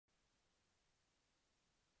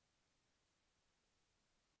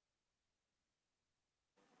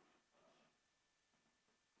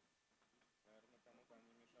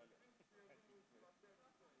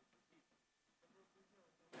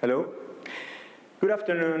Hello. Good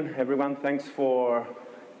afternoon, everyone. Thanks for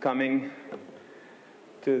coming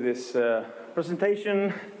to this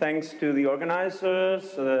presentation. Thanks to the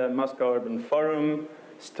organizers, the Moscow Urban Forum,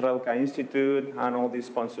 Strelka Institute, and all these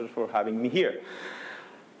sponsors for having me here.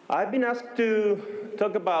 I've been asked to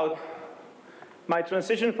talk about my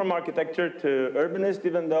transition from architecture to urbanist,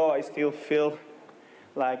 even though I still feel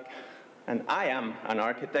like, and I am an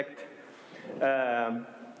architect,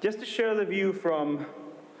 just to share the view from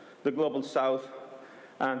the Global South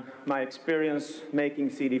and my experience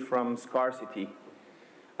making city from scarcity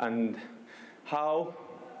and how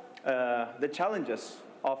the challenges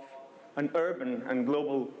of an urban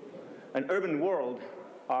world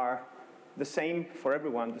are the same for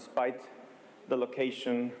everyone despite the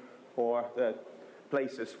location or the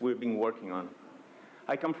places we've been working on.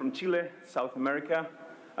 I come from Chile, South America,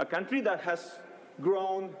 a country that has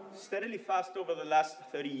grown steadily fast over the last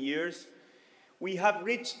 30 years. We have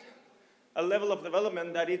reached a level of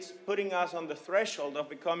development that it's putting us on the threshold of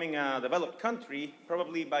becoming a developed country,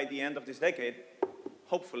 probably by the end of this decade,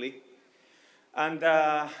 hopefully. And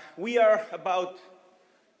we are about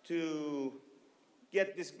to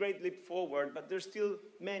get this great leap forward, but there's still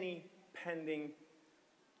many pending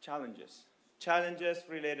challenges. Challenges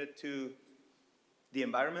related to the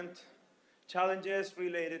environment, challenges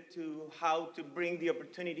related to how to bring the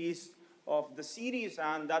opportunities of the cities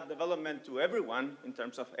and that development to everyone in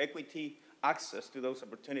terms of equity, access to those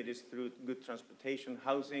opportunities through good transportation,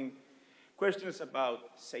 housing, questions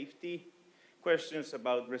about safety, questions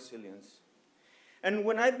about resilience. And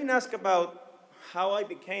when I've been asked about how I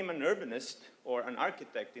became an urbanist or an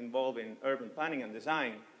architect involved in urban planning and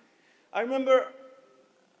design, I remember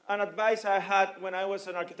an advice I had when I was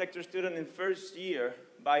an architecture student in first year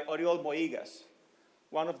by Oriol Bohigas,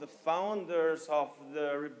 one of the founders of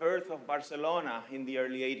the rebirth of Barcelona in the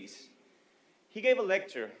early 80s. He gave a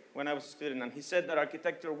lecture when I was a student, and he said that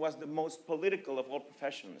architecture was the most political of all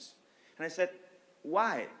professions. And I said,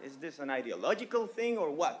 why? Is this an ideological thing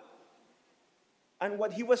or what? And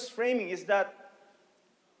what he was framing is that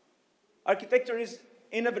architecture is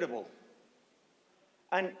inevitable.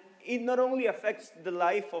 And it not only affects the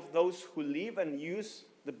life of those who live and use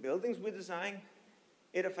the buildings we design,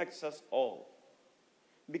 it affects us all.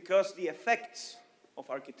 Because the effects of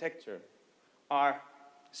architecture are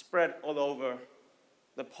spread all over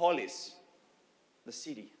the polis, the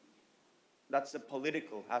city. That's the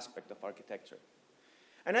political aspect of architecture.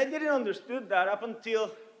 And I didn't understand that up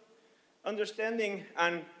until understanding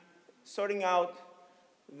and sorting out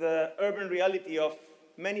the urban reality of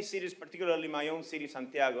many cities, particularly my own city,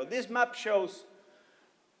 Santiago. This map shows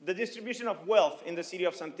the distribution of wealth in the city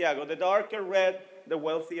of Santiago. The darker red, the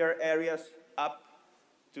wealthier areas up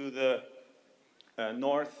to the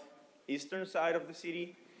northeastern side of the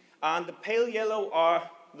city. And the pale yellow are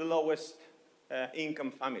the lowest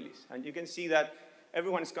income families. And you can see that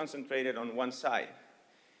everyone is concentrated on one side.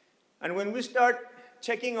 And when we start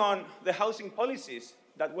checking on the housing policies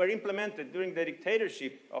that were implemented during the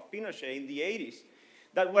dictatorship of Pinochet in the 80s,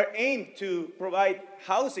 that were aimed to provide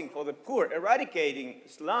housing for the poor, eradicating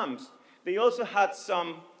slums, they also had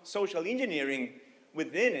some social engineering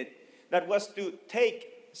within it that was to take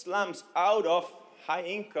slums out of high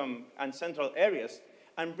income and central areas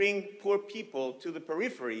and bring poor people to the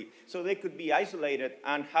periphery so they could be isolated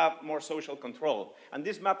and have more social control. And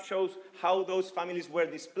this map shows how those families were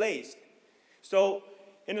displaced. So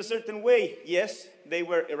in a certain way, yes, they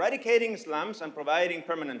were eradicating slums and providing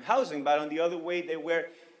permanent housing, but on the other way, they were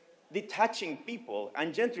detaching people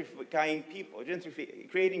and gentrifying people,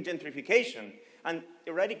 creating gentrification and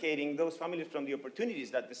eradicating those families from the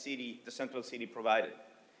opportunities that the central city provided.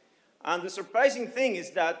 And the surprising thing is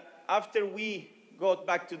that after we got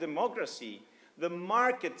back to democracy, the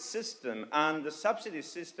market system and the subsidy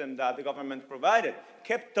system that the government provided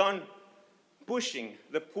kept on pushing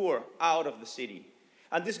the poor out of the city.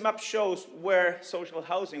 And this map shows where social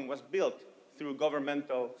housing was built through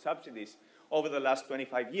governmental subsidies over the last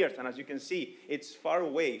 25 years. And as you can see, it's far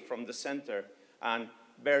away from the center and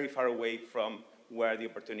very far away from where the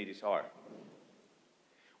opportunities are.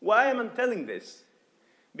 Why am I telling this?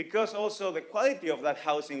 Because also the quality of that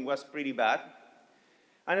housing was pretty bad.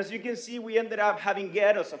 And as you can see, we ended up having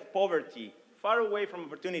ghettos of poverty, far away from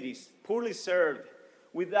opportunities, poorly served,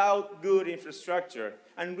 without good infrastructure,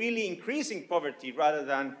 and really increasing poverty rather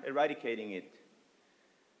than eradicating it.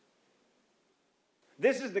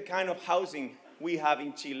 This is the kind of housing we have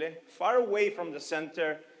in Chile, far away from the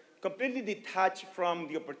center, completely detached from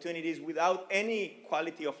the opportunities, without any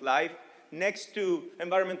quality of life, next to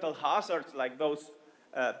environmental hazards like those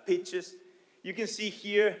pitches. You can see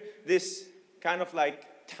here this kind of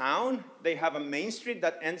like town. They have a main street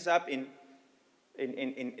that ends up in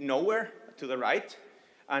nowhere to the right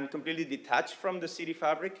and completely detached from the city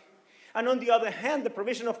fabric. And on the other hand, the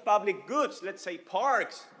provision of public goods, let's say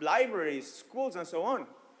parks, libraries, schools, and so on,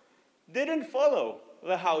 didn't follow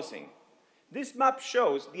the housing. This map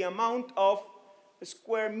shows the amount of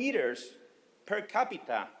square meters per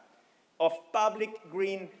capita of public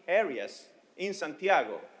green areas in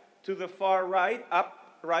Santiago. To the far right,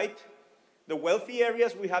 up right, the wealthy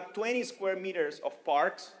areas, we have 20 square meters of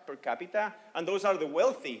parks per capita, and those are the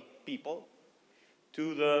wealthy people.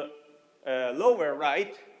 To the lower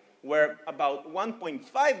right, where about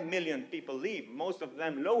 1.5 million people live, most of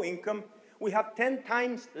them low income, we have 10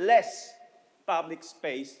 times less public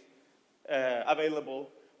space available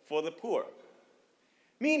for the poor.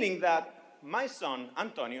 Meaning that my son,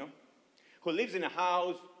 Antonio, who lives in a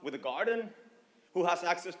house with a garden, who has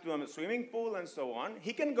access to a swimming pool and so on,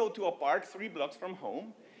 he can go to a park 3 blocks from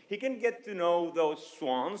home. He can get to know those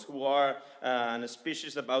swans who are a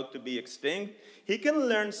species about to be extinct. He can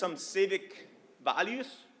learn some civic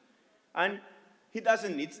values, and he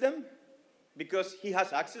doesn't need them because he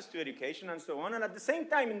has access to education and so on. And at the same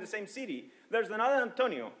time, in the same city, there's another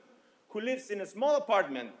Antonio who lives in a small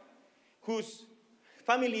apartment, whose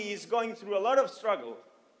family is going through a lot of struggle,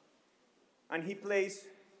 and he plays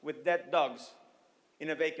with dead dogs in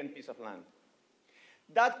a vacant piece of land.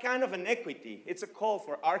 That kind of inequity, it's a call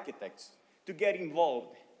for architects to get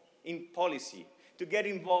involved in policy, to get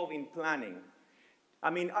involved in planning. I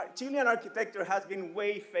mean, Chilean architecture has been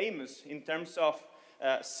way famous in terms of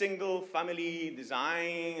single family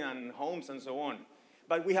design and homes and so on.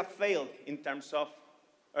 But we have failed in terms of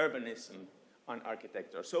urbanism and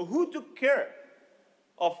architecture. So who took care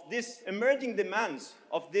of these emerging demands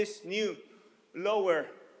of these new lower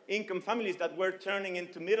income families that were turning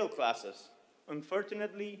into middle classes?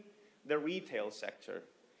 Unfortunately, the retail sector.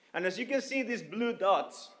 And as you can see, these blue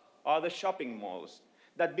dots are the shopping malls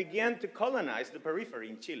that began to colonize the periphery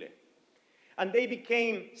in Chile. And they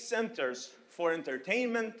became centers for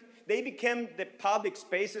entertainment. They became the public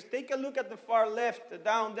spaces. Take a look at the far left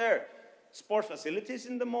down there. Sport facilities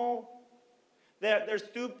in the mall. There's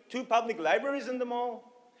two public libraries in the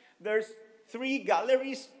mall. There's 3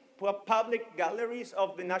 galleries, public galleries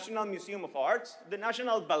of the National Museum of Arts. The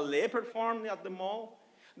National Ballet performed at the mall.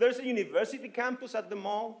 There's a university campus at the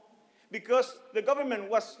mall because the government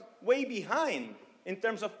was way behind in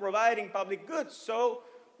terms of providing public goods, so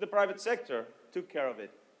the private sector took care of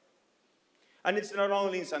it. And it's not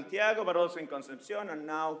only in Santiago, but also in Concepcion, and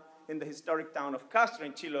now in the historic town of Castro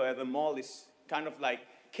in Chiloé, the mall is kind of like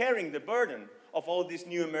carrying the burden of all these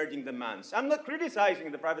new emerging demands. I'm not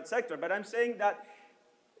criticizing the private sector, but I'm saying that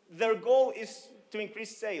their goal is to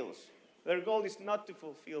increase sales. Their goal is not to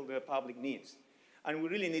fulfill the public needs, and we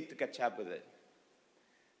really need to catch up with it.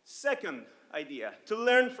 Second idea, to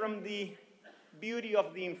learn from the beauty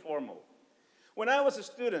of the informal. When I was a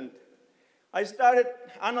student, I started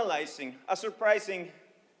analyzing a surprising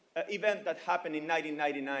event that happened in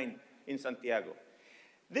 1999 in Santiago.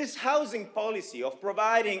 This housing policy of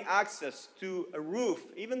providing access to a roof,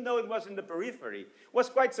 even though it was in the periphery, was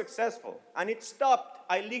quite successful. And it stopped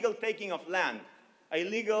illegal taking of land,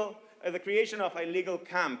 the creation of illegal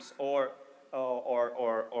camps or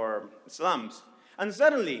slums. And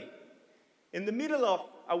suddenly, in the middle of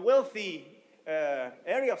a wealthy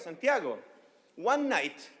area of Santiago, one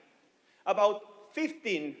night, about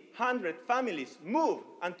 1,500 families moved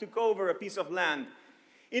and took over a piece of land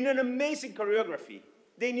in an amazing choreography.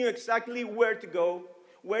 They knew exactly where to go,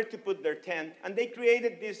 where to put their tent, and they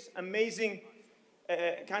created this amazing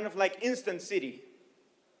kind of like instant city.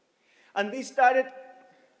 And they started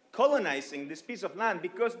colonizing this piece of land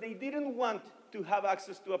because they didn't want to have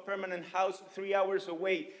access to a permanent house 3 hours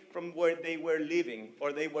away from where they were living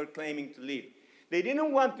or they were claiming to live. They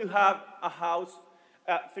didn't want to have a house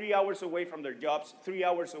 3 hours away from their jobs, 3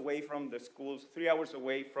 hours away from the schools, 3 hours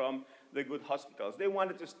away from the good hospitals. They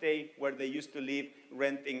wanted to stay where they used to live,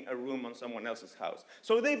 renting a room on someone else's house.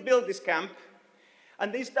 So they built this camp,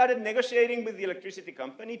 and they started negotiating with the electricity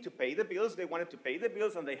company to pay the bills. They wanted to pay the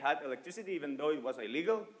bills, and they had electricity even though it was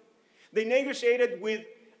illegal. They negotiated with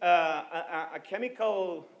a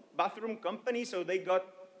chemical bathroom company, so they got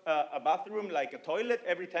a bathroom like a toilet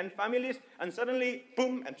every 10 families, and suddenly,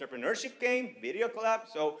 boom, entrepreneurship came, video club.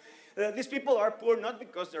 So these people are poor not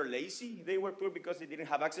because they're lazy, they were poor because they didn't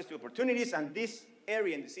have access to opportunities, and this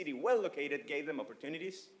area in the city, well located, gave them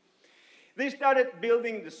opportunities. They started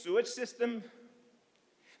building the sewage system.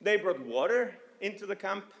 They brought water into the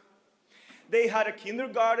camp. They had a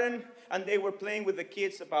kindergarten, and they were playing with the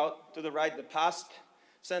kids about, to the right, the past.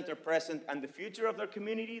 center present, and the future of their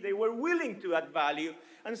community. They were willing to add value,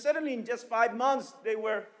 and suddenly in just 5 months, they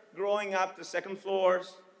were growing up to second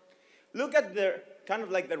floors. Look at the kind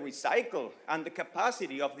of like the recycle and the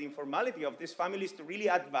capacity of the informality of these families to really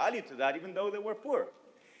add value to that, even though they were poor.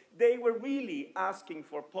 They were really asking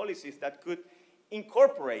for policies that could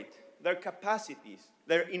incorporate their capacities,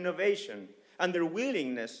 their innovation, and their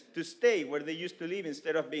willingness to stay where they used to live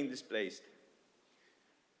instead of being displaced.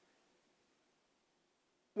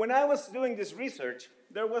 When I was doing this research,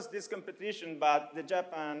 there was this competition by the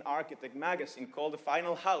Japan Architect magazine called The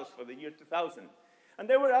Final House for the year 2000. And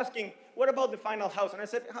they were asking, what about the final house? And I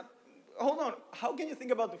said, hold on, how can you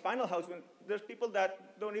think about the final house when there's people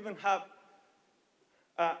that don't even have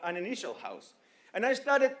an initial house? And I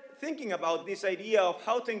started thinking about this idea of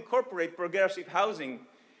how to incorporate progressive housing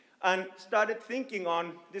and started thinking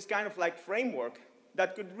on this kind of like framework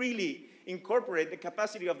that could really incorporate the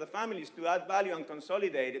capacity of the families to add value and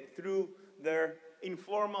consolidate it through their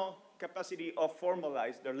informal capacity of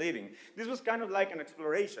formalize their living. This was kind of like an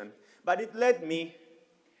exploration, but it led me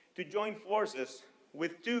to join forces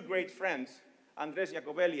with two great friends, Andres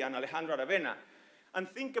Jacobelli and Alejandro Aravena, and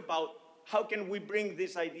think about how can we bring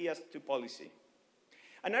these ideas to policy.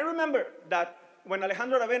 And I remember that when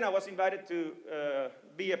Alejandro Aravena was invited to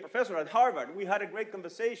be a professor at Harvard, we had a great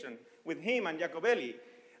conversation with him and Jacobelli.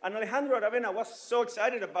 And Alejandro Aravena was so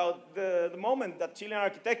excited about the moment that Chilean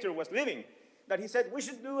architecture was living that he said, we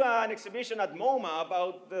should do an exhibition at MoMA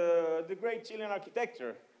about the great Chilean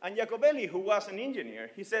architecture. And Jacobelli, who was an engineer,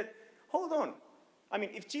 he said, hold on. I mean,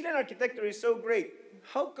 if Chilean architecture is so great,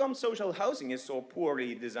 how come social housing is so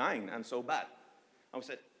poorly designed and so bad? I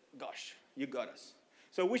said, gosh, you got us.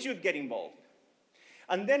 So we should get involved.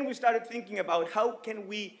 And then we started thinking about how can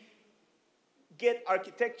we get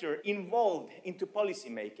architecture involved into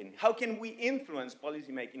policymaking? How can we influence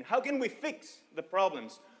policymaking? How can we fix the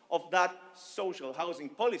problems of that social housing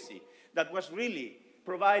policy that was really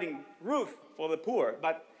providing roof for the poor,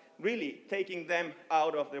 but really taking them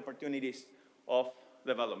out of the opportunities of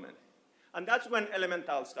development? And that's when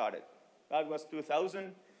Elemental started. That was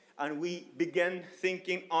 2000, and we began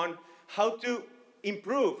thinking on how to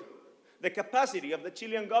improve the capacity of the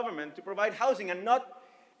Chilean government to provide housing and not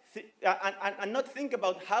think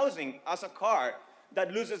about housing as a car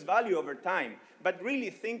that loses value over time, but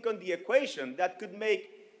really think on the equation that could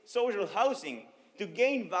make social housing to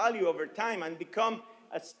gain value over time and become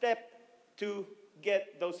a step to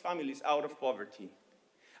get those families out of poverty.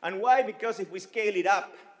 And why? Because if we scale it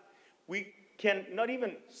up, we can not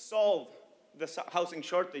even solve the housing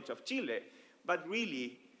shortage of Chile, but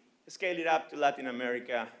really scale it up to Latin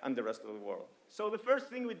America and the rest of the world. So the first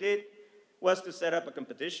thing we did was to set up a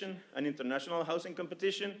competition, an international housing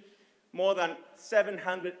competition. More than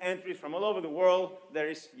 700 entries from all over the world. There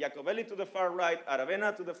is Jacobelli to the far right,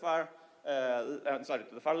 Aravena to the far, to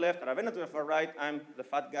the far left, Aravena to the far right. I'm the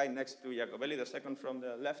fat guy next to Jacobelli, the second from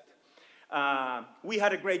the left. We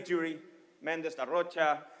had a great jury, Mendes da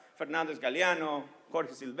Rocha, Fernandez Galeano,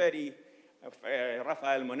 Jorge Silveri,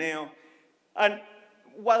 Rafael Moneo. And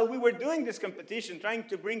while we were doing this competition, trying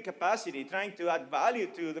to bring capacity, trying to add value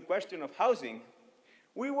to the question of housing,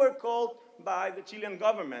 we were called by the Chilean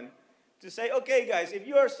government to say, okay, guys, if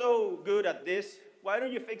you are so good at this, why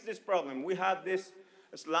don't you fix this problem? We had this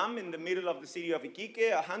slum in the middle of the city of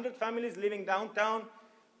Iquique, 100 families living downtown.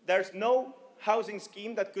 There's no housing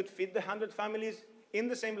scheme that could fit the 100 families in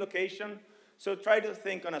the same location, so try to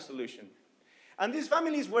think on a solution. And these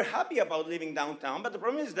families were happy about living downtown, but the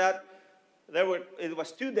problem is that it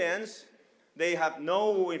was too dense, they had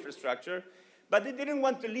no infrastructure, but they didn't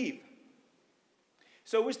want to leave.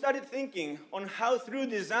 So we started thinking on how through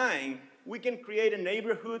design we can create a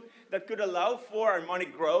neighborhood that could allow for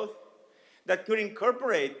harmonic growth, that could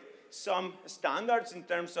incorporate some standards in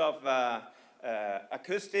terms of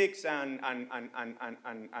acoustics and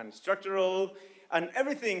structural, and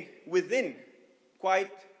everything within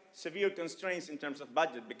quite severe constraints in terms of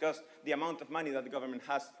budget, because the amount of money that the government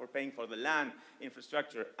has for paying for the land,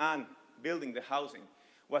 infrastructure, and building the housing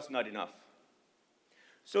was not enough.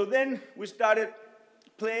 So then we started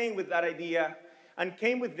playing with that idea and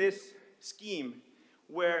came with this scheme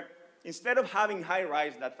where instead of having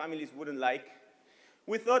high-rise that families wouldn't like,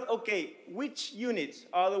 we thought, okay, which units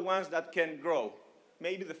are the ones that can grow?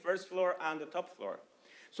 Maybe the first floor and the top floor.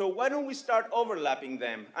 So why don't we start overlapping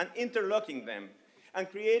them and interlocking them and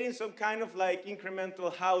creating some kind of like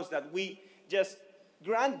incremental house that we just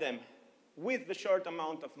grant them with the short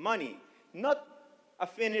amount of money, not a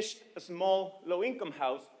finished, small, low-income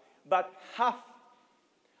house, but half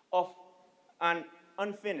of an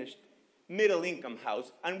unfinished middle-income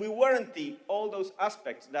house, and we warranty all those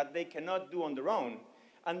aspects that they cannot do on their own,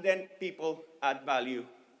 and then people add value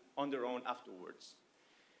on their own afterwards.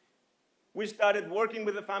 We started working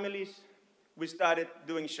with the families. We started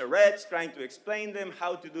doing charrettes, trying to explain them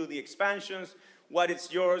how to do the expansions, what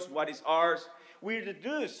is yours, what is ours. We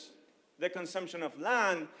reduced the consumption of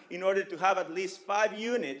land in order to have at least 5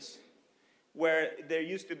 units where there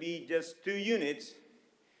used to be just 2 units.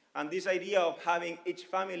 And this idea of having each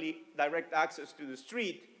family direct access to the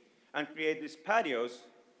street and create these patios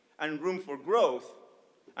and room for growth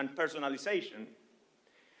and personalization.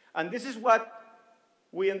 And this is what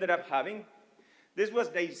we ended up having. This was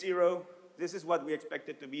day 0. This is what we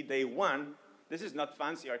expected to be day 1. This is not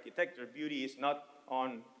fancy architecture. Beauty is not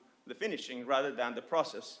on the finishing rather than the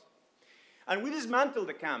process. And we dismantled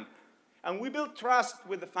the camp. And we built trust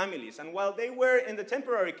with the families. And while they were in the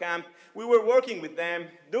temporary camp, we were working with them,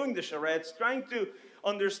 doing the charrettes, trying to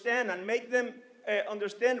understand and make them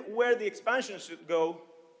understand where the expansion should go,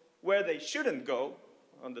 where they shouldn't go.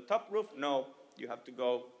 On the top roof, no, you have to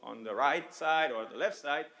go on the right side or the left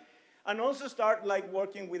side. And also start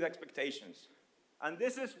working with expectations. And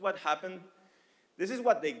this is what happened. This is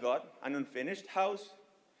what they got, an unfinished house.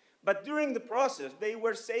 But during the process, they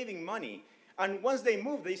were saving money. And once they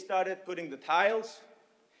moved, they started putting the tiles.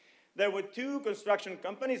 There were 2 construction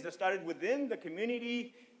companies that started within the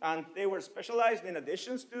community, and they were specialized in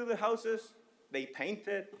additions to the houses. They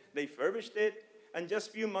painted, they furbished it, and just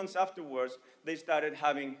a few months afterwards, they started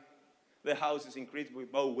having the houses increased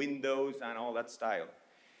with bow windows and all that style.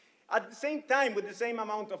 At the same time, with the same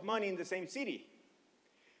amount of money in the same city,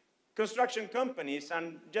 construction companies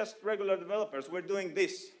and just regular developers were doing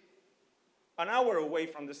this an hour away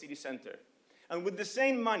from the city center. And with the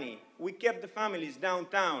same money, we kept the families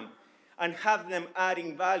downtown and have them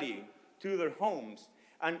adding value to their homes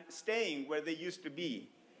and staying where they used to be.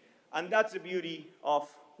 And that's the beauty of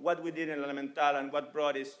what we did in Elemental and what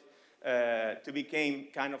brought us to become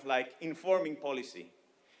kind of like informing policy.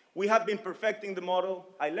 We have been perfecting the model.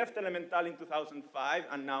 I left Elemental in 2005,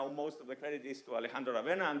 and now most of the credit is to Alejandro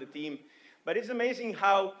Ravena and the team. But it's amazing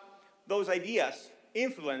how those ideas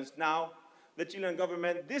influence now the Chilean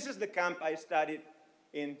government. This is the camp I studied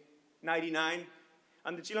in '99,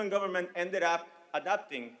 and the Chilean government ended up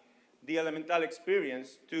adapting the Elemental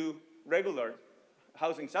experience to regular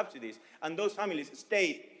housing subsidies, and those families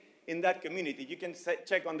stayed in that community. You can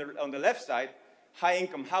check on the left side,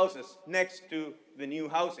 high-income houses next to the new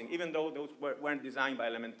housing. Even though those weren't designed by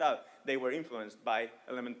Elemental, they were influenced by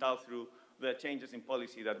Elemental through the changes in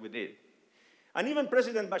policy that we did. And even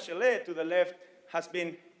President Bachelet, to the left, has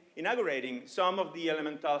been inaugurating some of the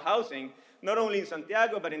Elemental housing, not only in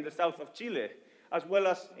Santiago, but in the south of Chile, as well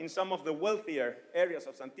as in some of the wealthier areas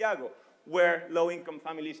of Santiago, where low-income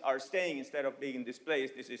families are staying instead of being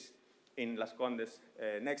displaced. This is in Las Condes,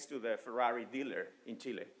 next to the Ferrari dealer in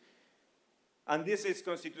Chile. And this is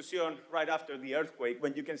Constitución right after the earthquake,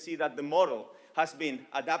 when you can see that the model has been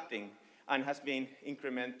adapting and has been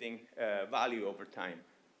incrementing value over time.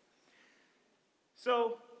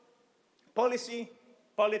 So policy,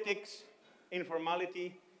 politics,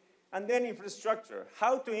 informality, and then infrastructure.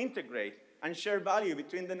 How to integrate and share value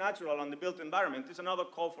between the natural and the built environment is another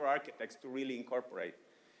call for architects to really incorporate.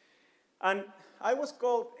 And I was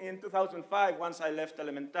called in 2005, once I left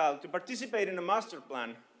Elemental, to participate in a master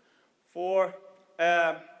plan for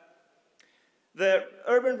the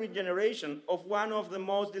urban regeneration of one of the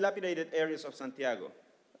most dilapidated areas of Santiago,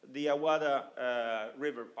 the Aguada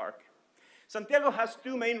River Park. Santiago has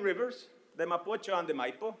 2 main rivers, the Mapocho and the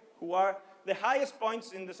Maipo, who are the highest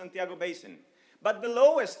points in the Santiago Basin. But the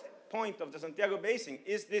lowest point of the Santiago Basin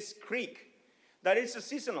is this creek that is a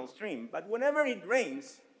seasonal stream. But whenever it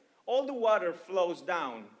rains, all the water flows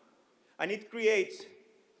down, and it creates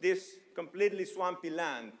this completely swampy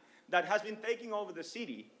land that has been taking over the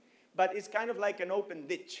city, but it's kind of like an open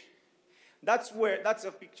ditch. That's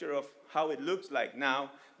a picture of how it looks like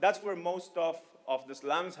now. That's where most of the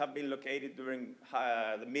slums have been located during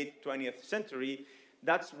the mid-20th century.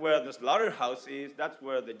 That's where the slaughterhouse is. That's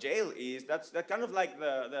where the jail is. That's kind of like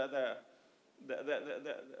the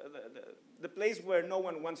place where no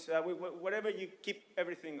one wants, wherever you keep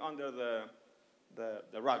everything under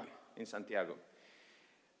the rug in Santiago.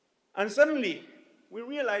 And suddenly, we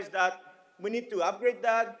realized that we need to upgrade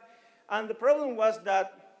that, and the problem was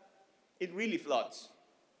that it really floods,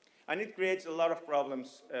 and it creates a lot of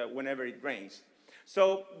problems whenever it rains.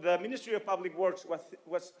 So the Ministry of Public Works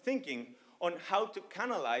was thinking on how to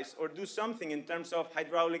canalize or do something in terms of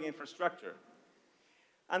hydraulic infrastructure.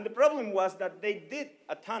 And the problem was that they did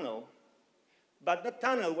a tunnel, but that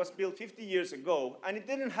tunnel was built 50 years ago, and it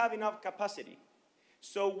didn't have enough capacity.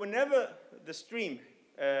 So whenever the stream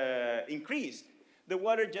increased, the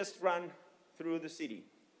water just ran through the city.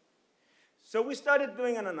 So we started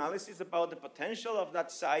doing an analysis about the potential of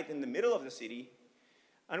that site in the middle of the city,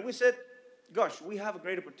 and we said, gosh, we have a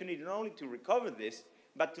great opportunity not only to recover this,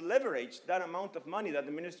 but to leverage that amount of money that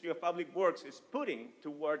the Ministry of Public Works is putting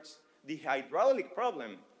towards the hydraulic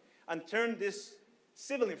problem and turn this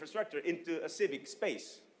civil infrastructure into a civic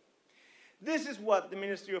space. This is what the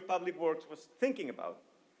Ministry of Public Works was thinking about,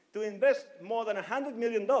 to invest more than $100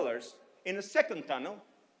 million in a second tunnel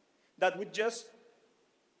that would just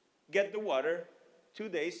get the water 2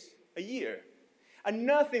 days a year. And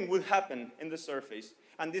nothing would happen in the surface,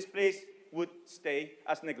 and this place would stay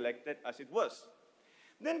as neglected as it was.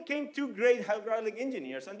 Then came two great hydraulic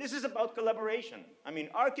engineers, and this is about collaboration. I mean,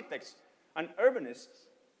 architects and urbanists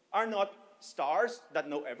are not stars that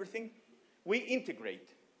know everything. We integrate.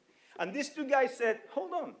 And these two guys said,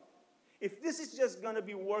 hold on, if this is just going to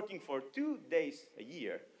be working for 2 days a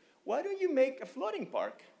year, why don't you make a floating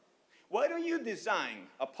park? Why don't you design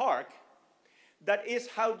a park that is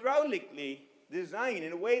hydraulically designed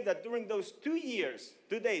in a way that during those 2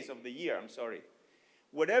 days of the year,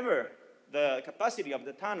 whatever the capacity of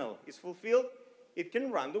the tunnel is fulfilled, it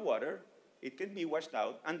can run the water, it can be washed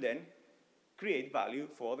out, and then create value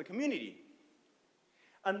for the community.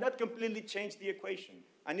 And that completely changed the equation.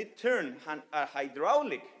 And it turned a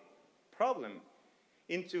hydraulic problem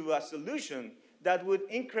into a solution that would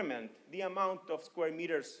increment the amount of square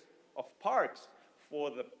meters of parks for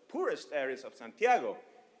the poorest areas of Santiago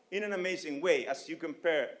in an amazing way as you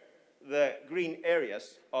compare the green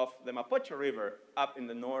areas of the Mapocho River up in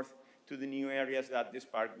the north to the new areas that this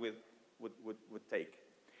park would take.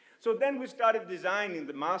 So then we started designing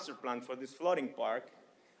the master plan for this floating park.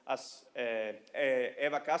 As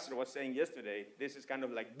Eva Castro was saying yesterday, this is kind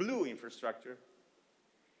of like blue infrastructure.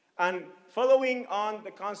 And following on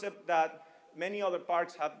the concept that many other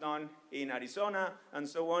parks have done in Arizona and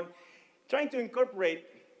so on, trying to incorporate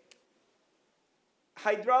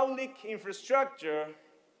hydraulic infrastructure,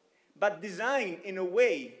 but designed in a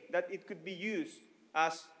way that it could be used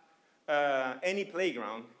as any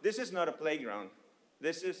playground. This is not a playground.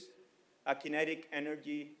 This is a kinetic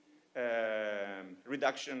energy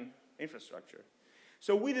reduction infrastructure.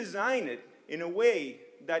 So we designed it in a way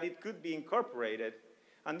that it could be incorporated.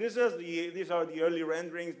 And these are the early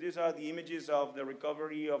renderings. These are the images of the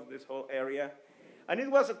recovery of this whole area. And it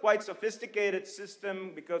was a quite sophisticated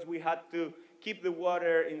system because we had to keep the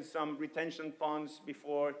water in some retention ponds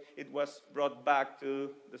before it was brought back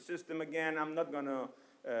to the system again. I'm not going to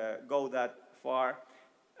go that far.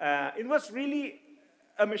 It was really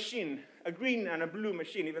a machine, a green and a blue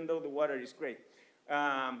machine, even though the water is great.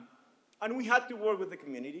 And we had to work with the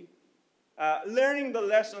community. Learning the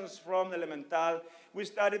lessons from Elemental, we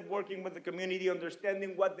started working with the community,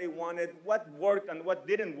 understanding what they wanted, what worked and what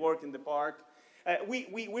didn't work in the park.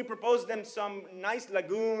 We proposed them some nice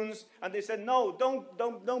lagoons, and they said, no,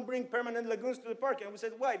 don't bring permanent lagoons to the park. And we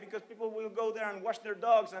said, why? Because people will go there and wash their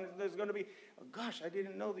dogs, and there's going to be, oh, gosh, I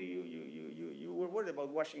didn't know that you were worried about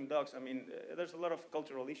washing dogs. I mean, there's a lot of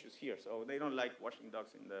cultural issues here, so they don't like washing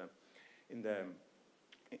dogs in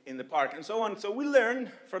the park, and so on. So we learned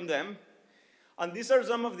from them, and these are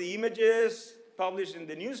some of the images published in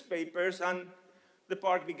the newspapers, and the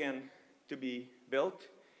park began to be built.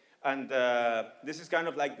 And this is kind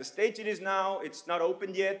of like the stage it is now. It's not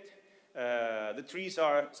open yet. The trees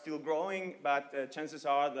are still growing, but chances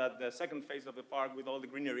are that the second phase of the park with all the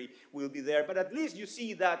greenery will be there. But at least you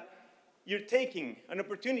see that you're taking an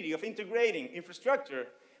opportunity of integrating infrastructure,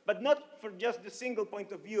 but not for just the single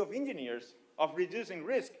point of view of engineers, of reducing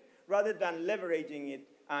risk, rather than leveraging it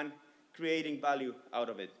and creating value out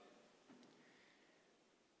of it.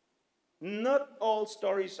 Not all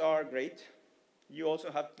stories are great. You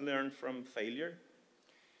also have to learn from failure.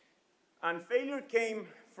 And failure came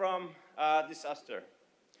from a disaster.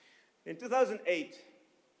 In 2008,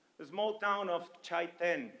 the small town of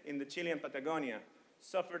Chaitén in the Chilean Patagonia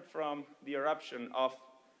suffered from the eruption of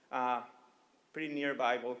a pretty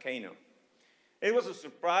nearby volcano. It was a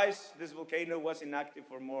surprise. This volcano was inactive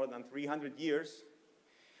for more than 300 years.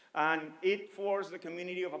 And it forced the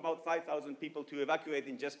community of about 5,000 people to evacuate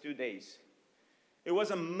in just 2 days. It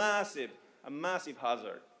was a massive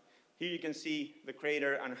hazard. Here you can see the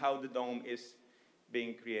crater and how the dome is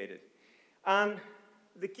being created. And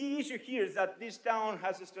the key issue here is that this town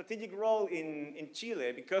has a strategic role in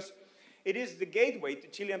Chile because it is the gateway to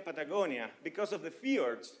Chilean Patagonia. Because of the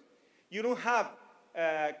fjords, you don't have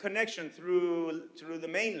connection through the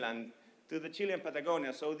mainland to the Chilean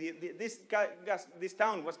Patagonia. So this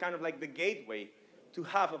town was kind of like the gateway to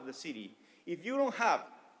half of the city. If you don't have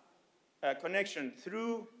a connection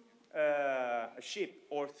through a ship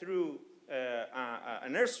or through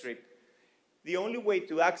an airstrip, the only way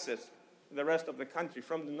to access the rest of the country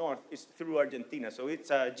from the north is through Argentina, so it's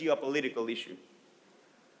a geopolitical issue.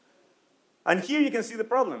 And here you can see the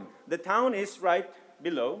problem. The town is right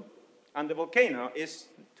below, and the volcano is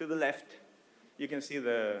to the left. You can see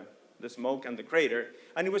the smoke and the crater,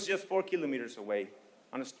 and it was just 4 kilometers away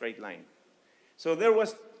on a straight line. So there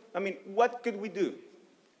was, I mean, what could we do?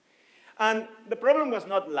 And the problem was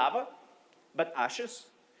not lava, but ashes.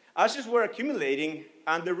 Ashes were accumulating,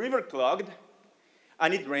 and the river clogged,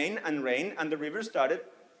 and it rained, and the river started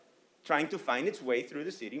trying to find its way through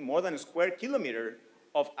the city. More than a square kilometer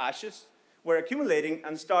of ashes were accumulating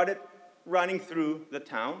and started running through the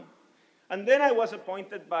town. And then I was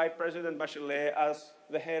appointed by President Bachelet as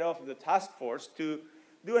the head of the task force to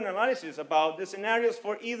do an analysis about the scenarios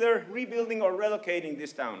for either rebuilding or relocating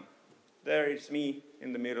this town. There is me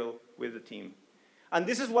in the middle with the team. And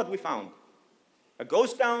this is what we found. A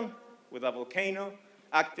ghost town with a volcano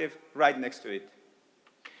active right next to it.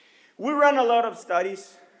 We ran a lot of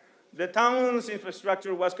studies. The town's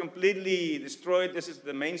infrastructure was completely destroyed. This is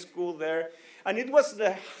the main school there. And it was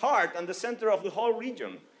the heart and the center of the whole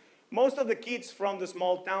region. Most of the kids from the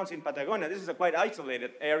small towns in Patagonia, this is a quite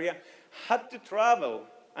isolated area, had to travel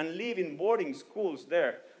and live in boarding schools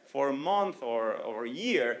there for a month or a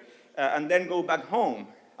year, and then go back home.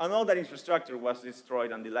 And all that infrastructure was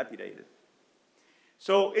destroyed and dilapidated.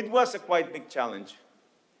 So it was a quite big challenge.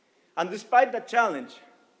 And despite that challenge,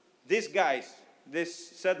 these guys, these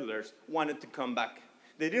settlers, wanted to come back.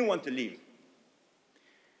 They didn't want to leave.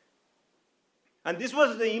 And this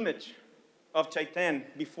was the image of Chaitén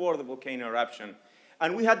before the volcano eruption.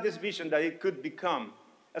 And we had this vision that it could become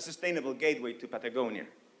a sustainable gateway to Patagonia.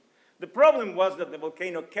 The problem was that the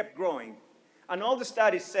volcano kept growing, and all the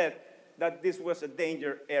studies said that this was a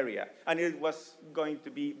danger area, and it was going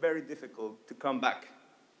to be very difficult to come back.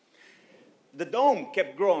 The dome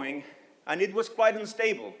kept growing, and it was quite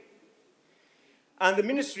unstable. And the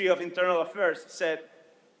Ministry of Internal Affairs said,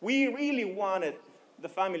 we really wanted the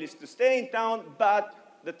families to stay in town,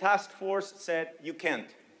 but the task force said, you can't.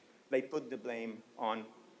 They put the blame on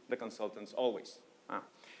the consultants always.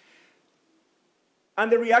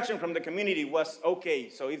 And the reaction from the community was, okay,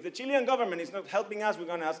 so if the Chilean government is not helping us, we're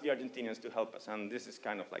going to ask the Argentinians to help us. And this is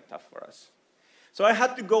kind of like tough for us. So I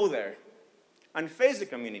had to go there and face the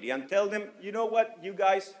community and tell them, you know what, you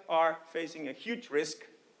guys are facing a huge risk.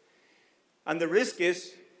 And the risk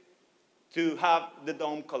is to have the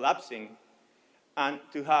dome collapsing and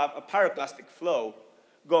to have a pyroclastic flow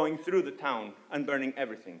going through the town and burning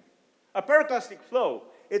everything. A pyroclastic flow,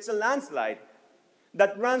 it's a landslide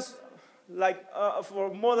that runs like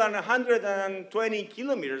for more than 120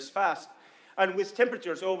 kilometers fast, and with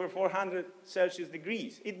temperatures over 400 Celsius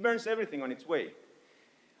degrees. It burns everything on its way.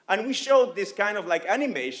 And we showed this kind of like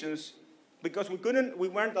animations because we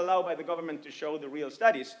weren't allowed by the government to show the real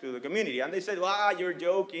studies to the community. And they said, "Ah, you're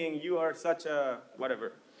joking, you are such a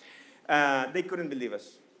whatever." They couldn't believe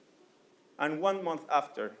us. And 1 month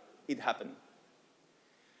after, it happened.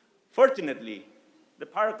 Fortunately, the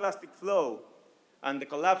pyroclastic flow and the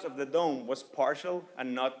collapse of the dome was partial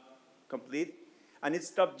and not complete, and it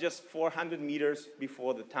stopped just 400 meters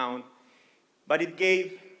before the town. But it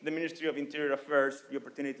gave the Ministry of Interior Affairs the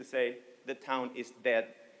opportunity to say, the town is dead,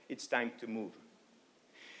 it's time to move.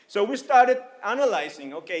 So we started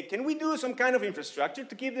analyzing, okay, can we do some kind of infrastructure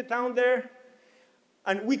to keep the town there?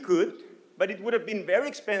 And we could, but it would have been very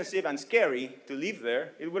expensive and scary to live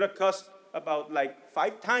there. It would have cost about like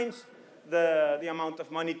 5 times the amount of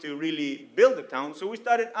money to really build the town. So we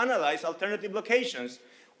started analyze alternative locations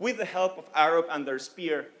with the help of Arup and their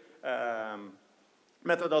SPEAR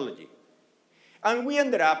methodology. And we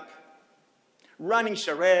ended up running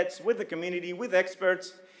charrettes with the community, with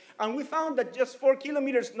experts, and we found that just 4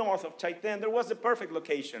 kilometers north of Chaitén, there was a perfect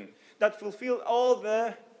location that fulfilled all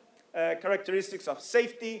the characteristics of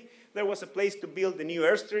safety. There was a place to build a new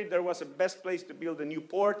airstrip, there was a best place to build a new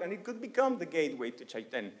port, and it could become the gateway to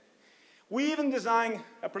Chaitén. We even designed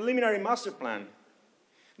a preliminary master plan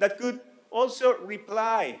that could also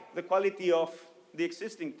reply the quality of the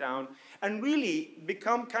existing town and really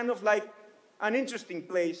become kind of like an interesting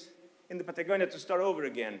place in the Patagonia to start over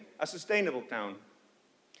again, a sustainable town.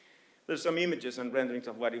 There's some images and renderings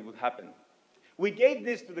of what it would happen. We gave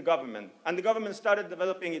this to the government, and the government started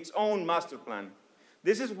developing its own master plan.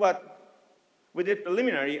 This is what we did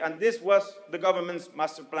preliminary, and this was the government's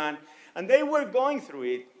master plan, and they were going through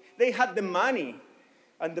it. They had the money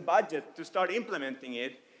and the budget to start implementing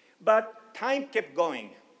it, but time kept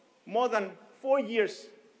going. More than 4 years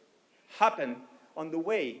happened on the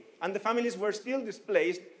way, and the families were still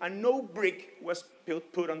displaced, and no brick was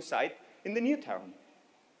put on site in the new town.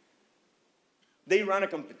 They ran a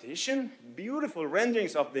competition, beautiful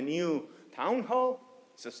renderings of the new town hall,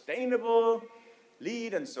 sustainable,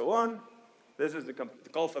 LEED, and so on. This is the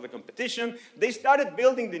call for the competition. They started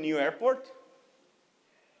building the new airport,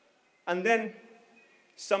 and then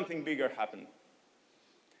something bigger happened.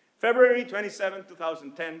 February 27,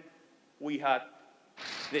 2010, we had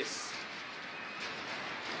this.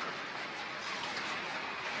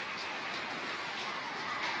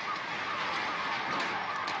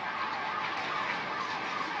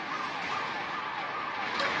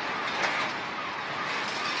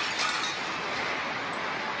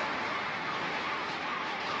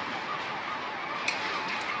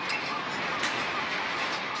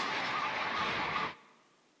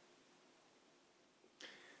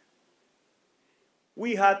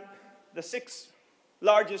 We had the 6th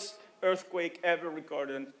largest earthquake ever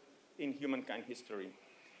recorded in humankind history.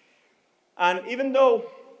 And even though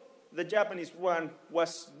the Japanese one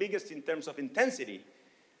was biggest in terms of intensity,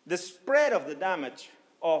 the spread of the damage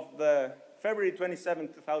of the February 27,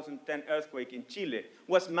 2010 earthquake in Chile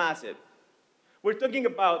was massive. We're talking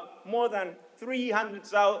about more than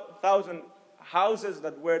 300,000 houses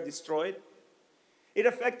that were destroyed. It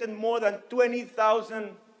affected more than 20,000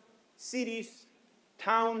 cities,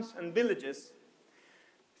 towns, and villages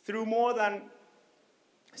through more than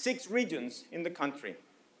 6 regions in the country.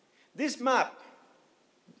 This map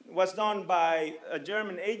was done by a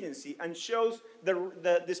German agency and shows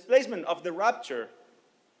the displacement of the rupture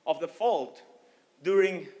of the fault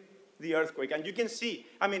during the earthquake. And you can see,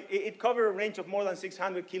 I mean, it covered a range of more than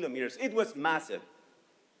 600 kilometers. It was massive.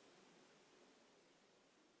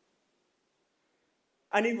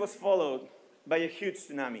 And it was followed by a huge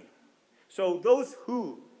tsunami. So those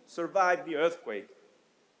who survived the earthquake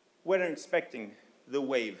weren't expecting the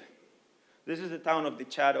wave. This is the town of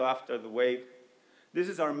Dicharo after the wave. This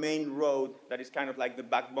is our main road that is kind of like the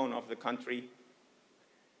backbone of the country.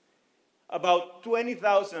 About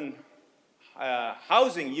 20,000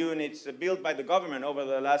 housing units built by the government over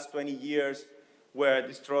the last 20 years were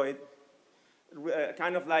destroyed,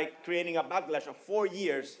 kind of like creating a backlash of 4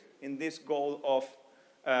 years in this goal of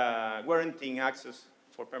guaranteeing access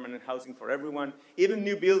for permanent housing for everyone. Even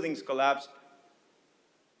new buildings collapsed.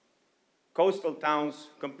 Coastal towns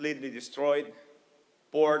completely destroyed.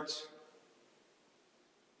 Ports,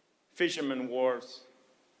 fishermen wharves.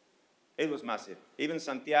 It was massive. Even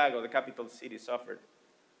Santiago, the capital city, suffered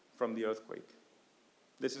from the earthquake.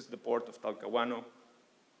 This is the port of Talcahuano.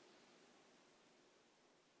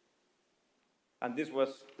 And this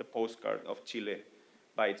was the postcard of Chile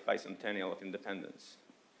by its bicentennial of independence.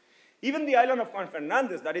 Even the island of Juan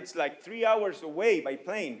Fernandez, that it's like 3 hours away by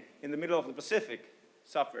plane in the middle of the Pacific,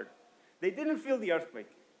 suffered. They didn't feel the earthquake,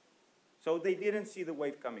 so they didn't see the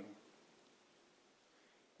wave coming.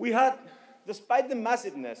 We had, despite the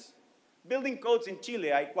massiveness, building codes in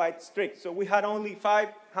Chile are quite strict, so we had only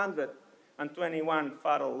 521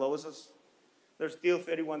 fatal losses. There's still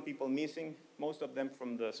 31 people missing, most of them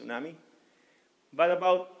from the tsunami. But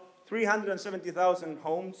about 370,000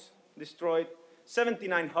 homes destroyed,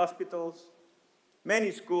 79 hospitals, many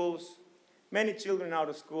schools, many children out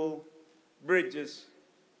of school, bridges,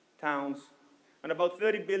 towns, and about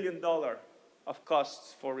 $30 billion of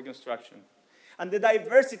costs for reconstruction. And the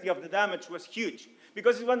diversity of the damage was huge,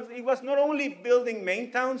 because it was not only building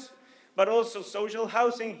main towns, but also social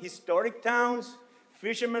housing, historic towns,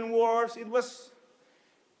 fishermen wharves. It was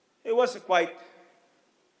a quite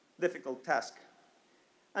difficult task.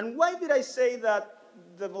 And why did I say that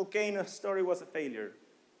the volcano story was a failure?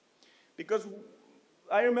 Because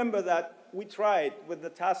I remember that we tried with the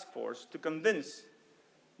task force to convince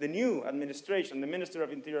the new administration, the Minister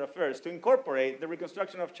of Interior Affairs, to incorporate the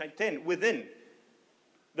reconstruction of Chaitén within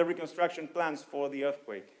the reconstruction plans for the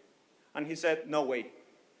earthquake. And he said, no way.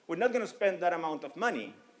 We're not going to spend that amount of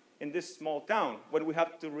money in this small town when we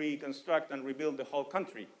have to reconstruct and rebuild the whole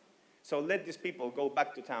country. So let these people go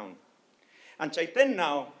back to town. And Chaitén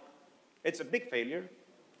now, it's a big failure.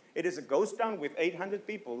 It is a ghost town with 800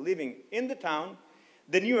 people living in the town.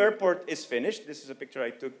 The new airport is finished. This is a picture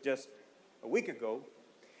I took just a week ago.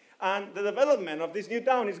 And the development of this new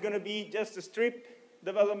town is going to be just a strip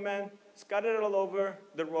development scattered all over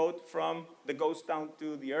the road from the ghost town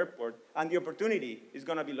to the airport, and the opportunity is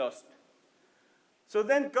going to be lost. So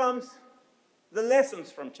then comes the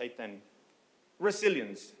lessons from Chaitén.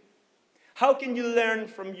 Resilience. How can you learn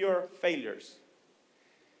from your failures?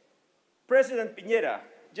 President Piñera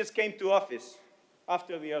just came to office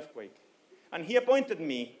after the earthquake, and he appointed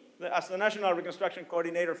me as the National Reconstruction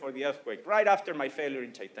Coordinator for the earthquake, right after my failure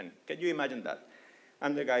in Chaitén. Can you imagine that?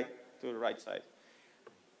 I'm the guy to the right side.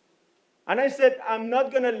 And I said, I'm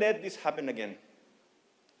not going to let this happen again.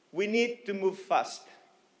 We need to move fast.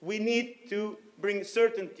 We need to bring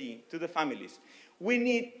certainty to the families. We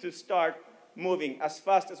need to start moving as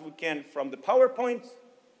fast as we can from the PowerPoint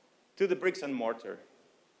to the bricks and mortar.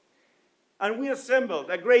 And we assembled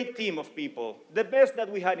a great team of people, the best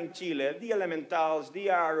that we had in Chile, the Elementals, the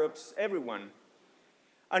Arabs, everyone,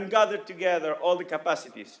 and gathered together all the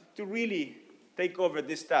capacities to really take over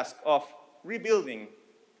this task of rebuilding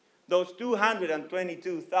those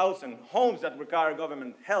 222,000 homes that require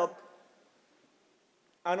government help,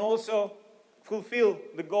 and also fulfill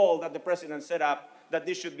the goal that the president set up, that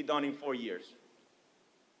this should be done in 4 years.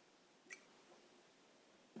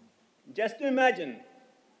 Just to imagine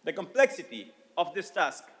the complexity of this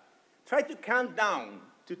task, try to count down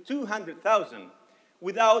to 200,000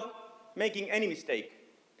 without making any mistake,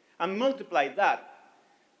 and multiply that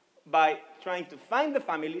by trying to find the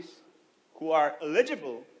families who are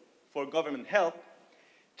eligible for government help,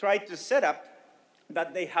 try to set up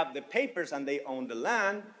that they have the papers and they own the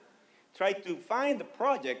land, try to find the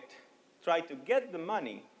project, try to get the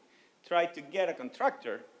money, try to get a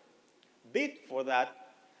contractor, bid for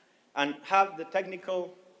that, and have the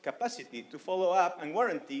technical capacity to follow up and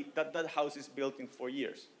guarantee that that house is built in 4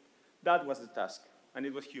 years. That was the task, and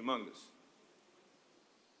it was humongous.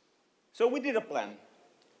 So we did a plan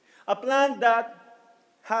that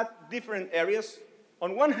had different areas.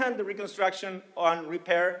 On one hand, the reconstruction and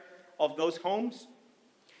repair of those homes,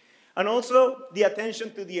 and also the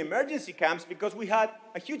attention to the emergency camps, because we had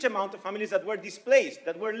a huge amount of families that were displaced,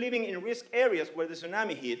 that were living in risk areas where the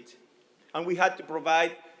tsunami hit, and we had to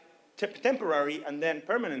provide temporary and then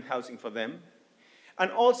permanent housing for them,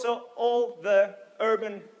 and also all the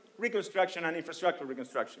urban reconstruction and infrastructure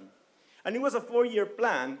reconstruction. And it was a 4-year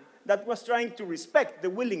plan that was trying to respect the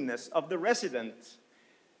willingness of the residents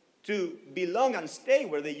to belong and stay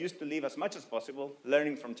where they used to live as much as possible,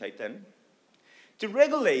 learning from Chaitén, to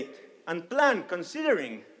regulate and plan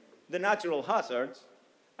considering the natural hazards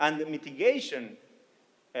and the mitigation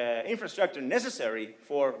infrastructure necessary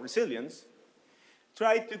for resilience,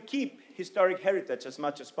 try to keep historic heritage as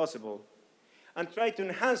much as possible, and try to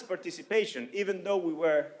enhance participation even though we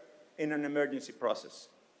were in an emergency process.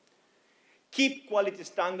 Keep quality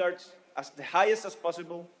standards as the highest as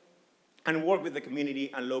possible, and work with the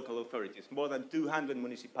community and local authorities, more than 200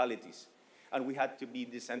 municipalities, and we had to be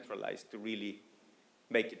decentralized to really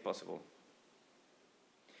make it possible.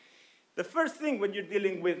 The first thing when you're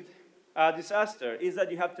dealing with a disaster is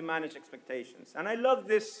that you have to manage expectations. And I love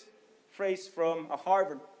this phrase from a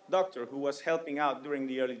Harvard doctor who was helping out during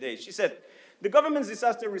the early days. She said, "The government's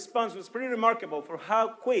disaster response was pretty remarkable for how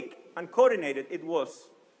quick and coordinated it was.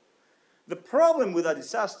 The problem with a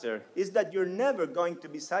disaster is that you're never going to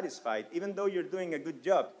be satisfied, even though you're doing a good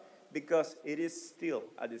job, because it is still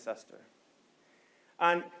a disaster."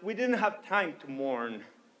 And we didn't have time to mourn.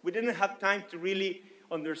 We didn't have time to really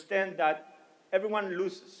understand that everyone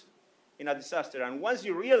loses in a disaster. And once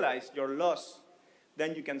you realize your loss,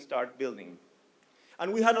 then you can start building.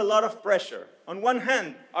 And we had a lot of pressure. On one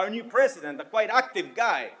hand, our new president, a quite active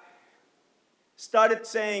guy, started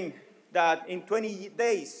saying that in 20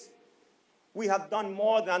 days, we have done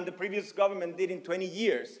more than the previous government did in 20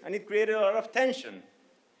 years, and it created a lot of tension.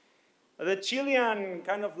 The Chilean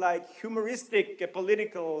kind of like humoristic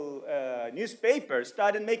political newspaper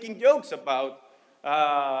started making jokes about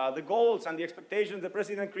the goals and the expectations the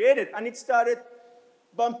president created, and it started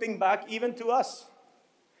bumping back even to us.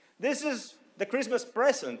 This is the Christmas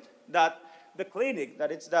present that the Clinic,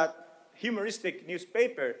 that it's that humoristic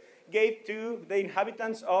newspaper, gave to the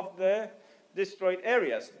inhabitants of the destroyed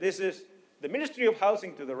areas. This is the Ministry of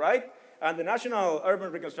Housing to the right, and the National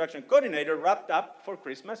Urban Reconstruction Coordinator wrapped up for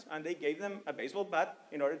Christmas, and they gave them a baseball bat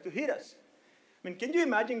in order to hit us. I mean, can you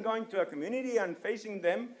imagine going to a community and facing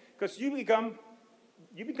them? Because you become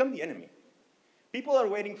the enemy. People are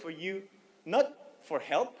waiting for you, not for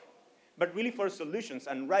help, but really for solutions,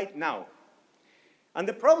 and right now. And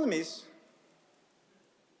the problem is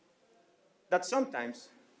that sometimes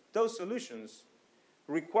those solutions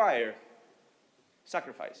require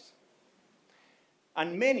sacrifice.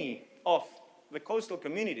 And many of the coastal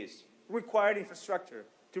communities required infrastructure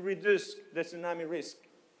to reduce the tsunami risk.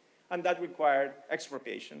 And that required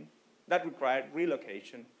expropriation, that required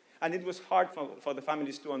relocation, and it was hard for the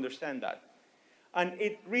families to understand that. And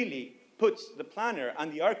it really puts the planner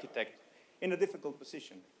and the architect in a difficult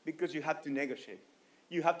position, because you have to negotiate.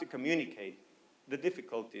 You have to communicate the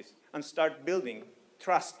difficulties and start building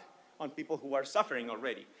trust on people who are suffering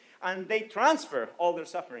already. And they transfer all their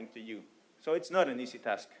suffering to you. So it's not an easy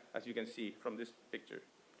task, as you can see from this picture.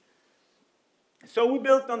 So we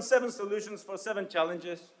built on 7 solutions for 7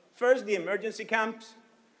 challenges. First, the emergency camps.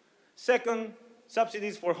 Second,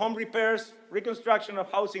 subsidies for home repairs, reconstruction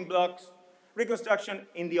of housing blocks, reconstruction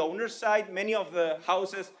in the owner's side. Many of the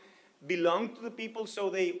houses belonged to the people, so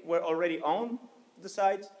they were already on the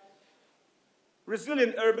sites.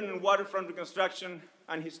 Resilient urban and waterfront reconstruction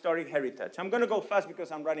and historic heritage. I'm going to go fast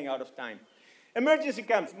because I'm running out of time. Emergency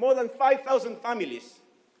camps. More than 5,000 families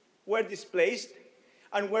were displaced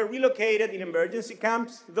and were relocated in emergency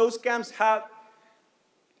camps. Those camps had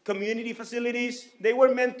community facilities. They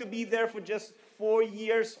were meant to be there for just 4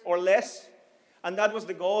 years or less, and that was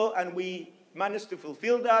the goal, and we managed to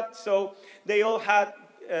fulfill that. So they all had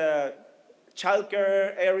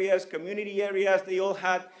childcare areas, community areas. They all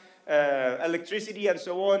had electricity and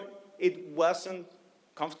so on. It wasn't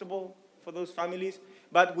comfortable for those families,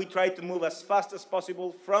 but we tried to move as fast as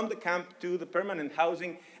possible from the camp to the permanent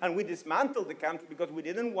housing, and we dismantled the camps because we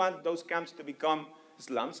didn't want those camps to become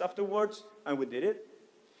slums afterwards, and we did it.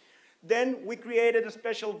 Then we created a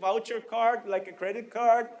special voucher card, like a credit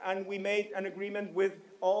card, and we made an agreement with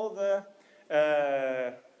all the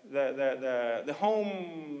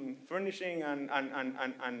home furnishing and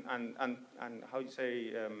how you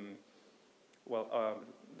say,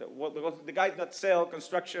 the guys that sell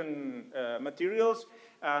construction materials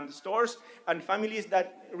and stores and families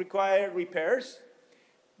that require repairs.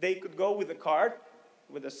 They could go with a card,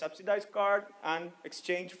 with a subsidized card, and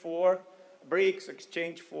exchange for bricks,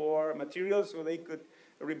 exchange for materials, so they could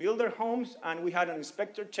rebuild their homes. And we had an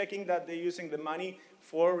inspector checking that they're using the money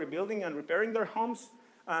for rebuilding and repairing their homes.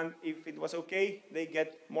 And if it was okay, they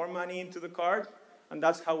get more money into the card, and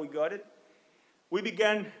that's how we got it. We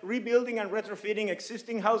began rebuilding and retrofitting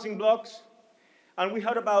existing housing blocks, and we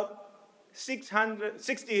had about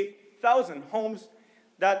 60,000 homes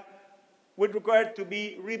that would require to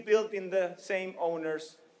be rebuilt in the same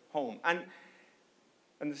owner's home, and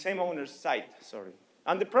the same owner's site, sorry.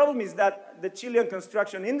 And the problem is that the Chilean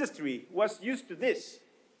construction industry was used to this.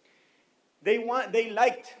 They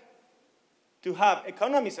liked to have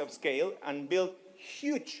economies of scale and build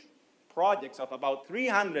huge projects of about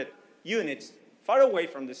 300 units far away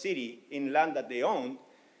from the city in land that they owned.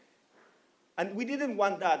 And we didn't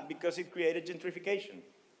want that because it created gentrification.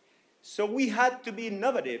 So we had to be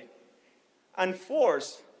innovative and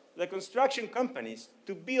force the construction companies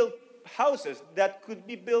to build houses that could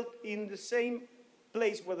be built in the same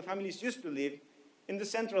place where the families used to live, in the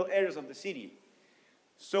central areas of the city.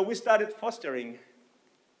 So we started fostering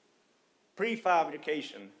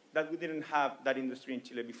prefabrication that we didn't have that industry in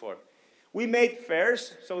Chile before. We made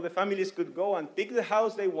fairs so the families could go and pick the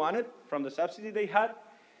house they wanted from the subsidy they had,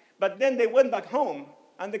 but then they went back home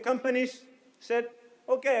and the companies said,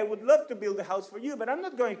 okay, I would love to build a house for you, but I'm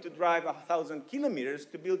not going to drive 1,000 kilometers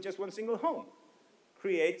to build just one single home.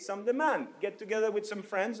 Create some demand. Get together with some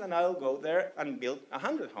friends and I'll go there and build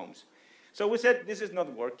 100 homes. So we said, this is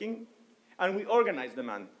not working, and we organized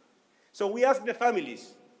demand. So we asked the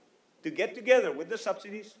families to get together with the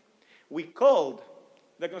subsidies. We called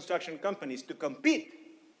the construction companies to compete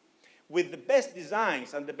with the best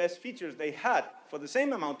designs and the best features they had for the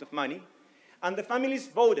same amount of money, and the families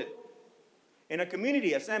voted in a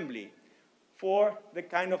community assembly for the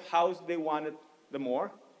kind of house they wanted the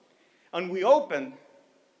more. And we opened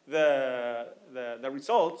the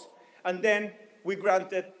results, and then we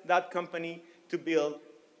granted that company to build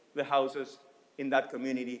the houses in that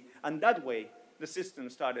community. And that way, the system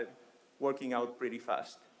started working out pretty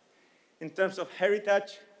fast. In terms of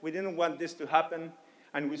heritage, we didn't want this to happen,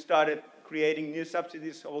 and we started creating new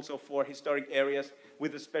subsidies also for historic areas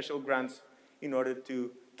with the special grants in order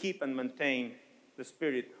to keep and maintain the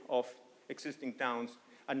spirit of existing towns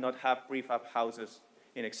and not have prefab houses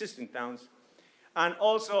in existing towns. And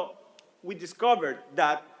also, we discovered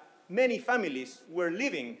that many families were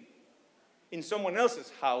living in someone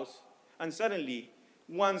else's house, and suddenly,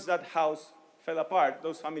 once that house fell apart,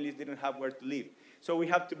 those families didn't have where to live. So we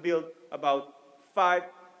had to build about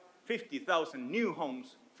 50,000 new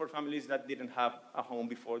homes for families that didn't have a home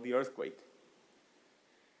before the earthquake.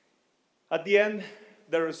 At the end,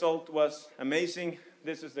 the result was amazing.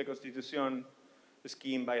 This is the Constitución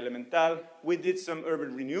scheme by Elemental. We did some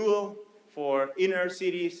urban renewal for inner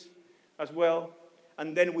cities as well,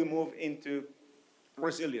 and then we moved into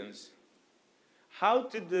resilience. How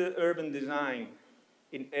to do urban design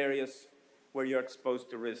in areas where you're exposed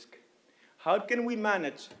to risk? How can we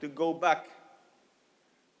manage to go back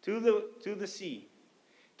to the sea,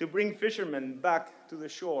 to bring fishermen back to the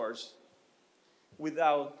shores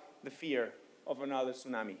without the fear of another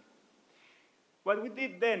tsunami? What we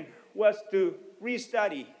did then was to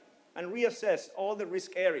restudy and reassess all the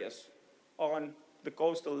risk areas on the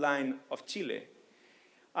coastal line of Chile.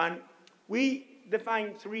 And we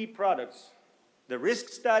defined 3 products: the risk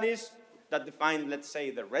studies, that defined, let's say,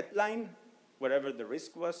 the red line, wherever the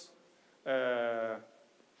risk was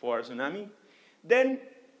for a tsunami. Then,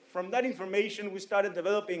 from that information, we started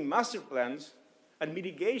developing master plans and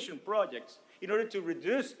mitigation projects in order to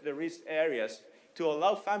reduce the risk areas to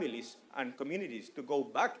allow families and communities to go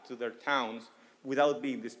back to their towns without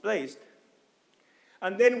being displaced.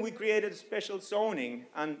 And then we created special zoning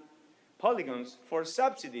and polygons for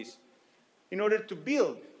subsidies in order to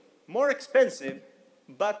build more expensive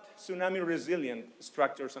but tsunami-resilient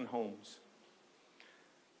structures and homes.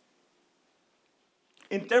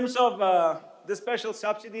 In terms of the special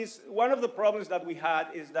subsidies, one of the problems that we had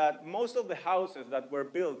is that most of the houses that were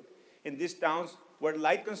built in these towns were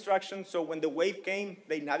light construction, so when the wave came,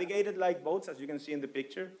 they navigated like boats, as you can see in the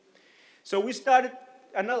picture. So we started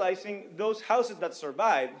analyzing those houses that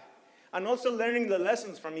survived and also learning the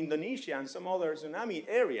lessons from Indonesia and some other tsunami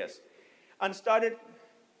areas, and started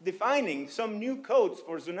defining some new codes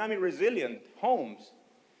for tsunami-resilient homes.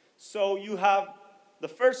 So you have the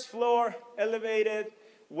first floor elevated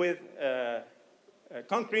with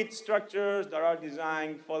concrete structures that are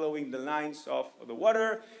designed following the lines of the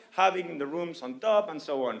water, having the rooms on top, and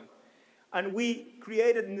so on. And we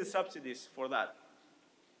created new subsidies for that.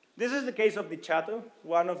 This is the case of Dichato,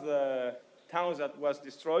 one of the towns that was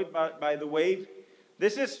destroyed by the wave.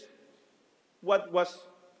 This is what was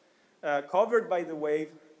covered by the wave,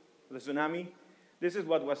 the tsunami. This is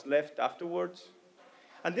what was left afterwards.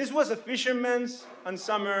 And this was a fisherman's and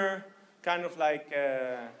summer kind of like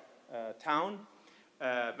town,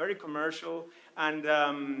 very commercial.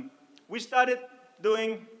 And we started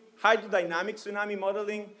doing hydrodynamic tsunami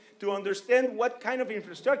modeling to understand what kind of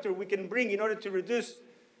infrastructure we can bring in order to reduce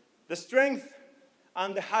the strength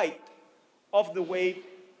and the height of the wave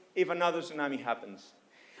if another tsunami happens.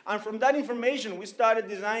 And from that information, we started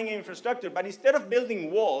designing infrastructure, but instead of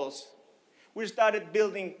building walls, we started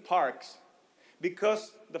building parks,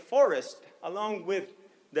 because the forest, along with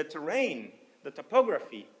the terrain, the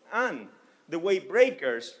topography, and the wave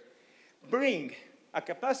breakers, bring a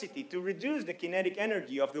capacity to reduce the kinetic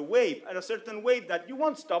energy of the wave at a certain wave that you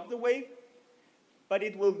won't stop the wave, but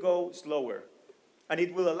it will go slower. And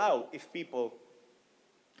it will allow, if people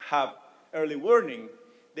have early warning,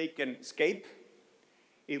 they can escape,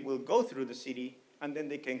 it will go through the city, and then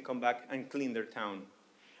they can come back and clean their town.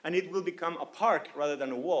 And it will become a park rather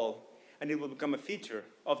than a wall, and it will become a feature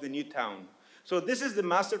of the new town. So this is the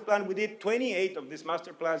master plan. We did 28 of these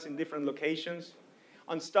master plans in different locations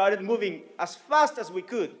and started moving as fast as we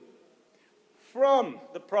could from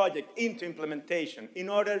the project into implementation in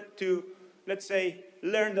order to, let's say,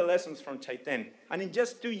 learn the lessons from Chaitén. And in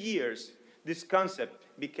just 2 years, this concept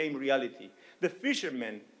became reality. The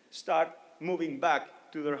fishermen start moving back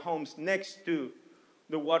to their homes next to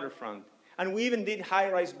the waterfront. And we even did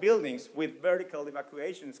high-rise buildings with vertical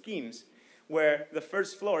evacuation schemes where the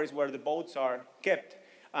first floor is where the boats are kept,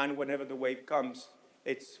 and whenever the wave comes,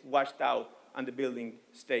 it's washed out and the building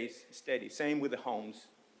stays steady. Same with the homes.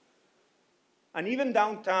 And even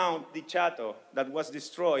downtown Dichato, that was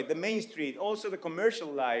destroyed, the main street, also the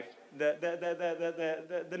commercial life,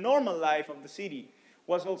 the normal life of the city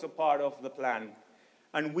was also part of the plan.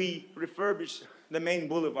 And we refurbished the main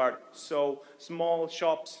boulevard so small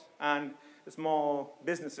shops and small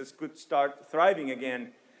businesses could start thriving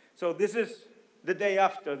again. So this is the day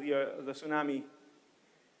after the tsunami.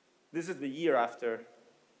 This is the year after.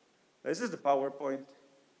 This is the PowerPoint.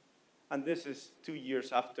 And this is 2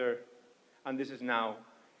 years after. And this is now.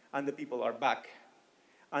 And the people are back.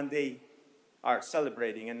 And they are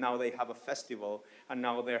celebrating. And now they have a festival. And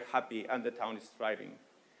now they're happy. And the town is thriving.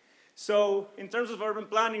 So in terms of urban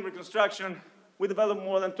planning, reconstruction, we developed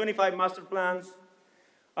more than 25 master plans,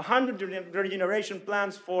 100 regeneration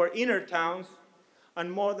plans for inner towns, and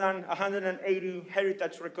more than 180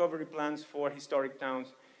 heritage recovery plans for historic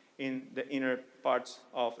towns in the inner parts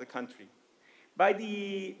of the country. By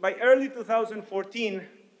early 2014,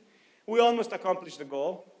 we almost accomplished the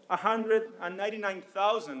goal.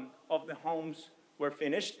 199,000 of the homes were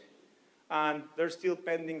finished, and there's still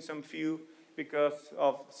pending some few because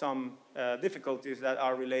of some difficulties that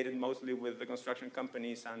are related mostly with the construction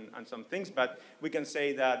companies and some things, but we can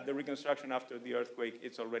say that the reconstruction after the earthquake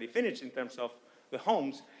is already finished in terms of the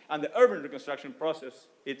homes, and the urban reconstruction process,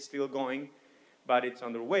 it's still going, but it's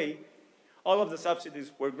underway. All of the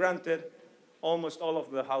subsidies were granted, almost all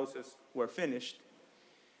of the houses were finished.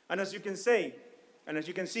 And as you can say, and as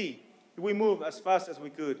you can see, we move as fast as we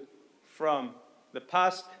could from the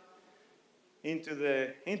past into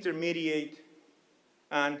the intermediate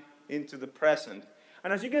and into the present.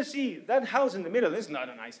 And as you can see, that house in the middle is not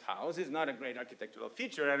a nice house, it's not a great architectural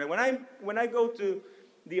feature. And when I go to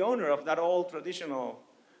the owner of that old traditional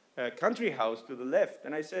country house to the left.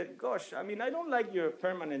 And I said, gosh, I mean, I don't like your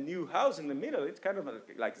permanent new house in the middle. It's kind of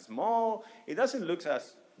like small. It doesn't look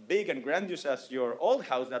as big and grandiose as your old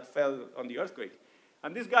house that fell on the earthquake.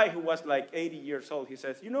 And this guy who was like 80 years old, he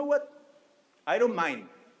says, you know what? I don't mind.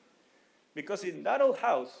 Because in that old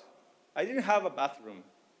house, I didn't have a bathroom.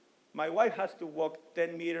 My wife has to walk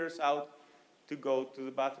 10 meters out to go to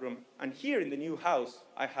the bathroom. And here in the new house,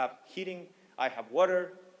 I have heating, I have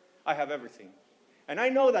water, I have everything. And I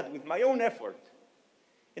know that with my own effort,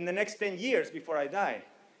 in the next 10 years before I die,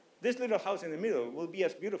 this little house in the middle will be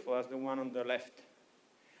as beautiful as the one on the left.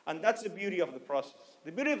 And that's the beauty of the process.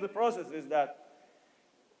 The beauty of the process is that,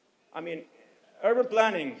 I mean, urban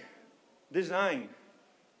planning, design,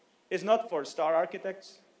 is not for star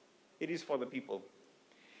architects, it is for the people.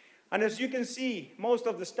 And as you can see, most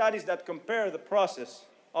of the studies that compare the process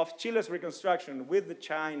of Chile's reconstruction with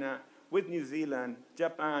China, with New Zealand,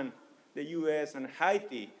 Japan, the US, and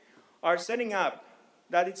Haiti are setting up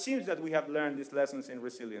that it seems that we have learned these lessons in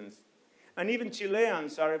resilience. And even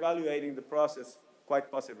Chileans are evaluating the process quite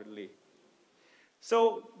positively.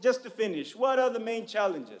 So just to finish, what are the main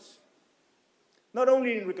challenges? Not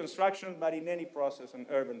only in reconstruction, but in any process and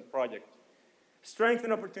urban project.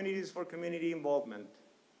 Strengthen opportunities for community involvement.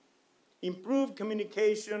 Improve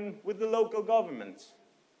communication with the local governments.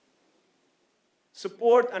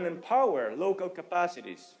 Support and empower local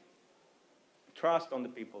capacities. Trust on the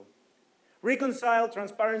people. Reconcile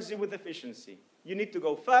transparency with efficiency. You need to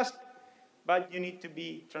go fast, but you need to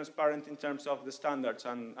be transparent in terms of the standards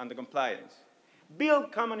and the compliance.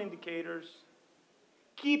 Build common indicators.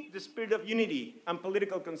 Keep the spirit of unity and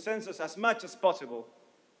political consensus as much as possible.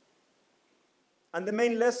 And the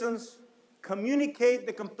main lessons, communicate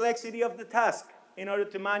the complexity of the task in order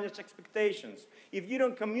to manage expectations. If you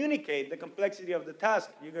don't communicate the complexity of the task,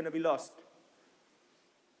 you're going to be lost.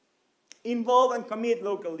 Involve and commit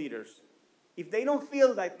local leaders. If they don't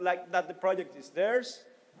feel that the project is theirs,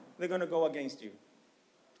 they're going to go against you.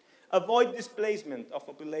 Avoid displacement of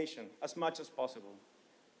population as much as possible.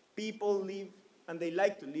 People live, and they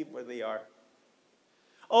like to live where they are.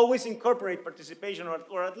 Always incorporate participation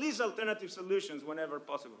or at least alternative solutions whenever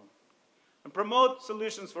possible. And promote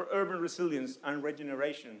solutions for urban resilience and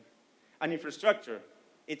regeneration. And infrastructure,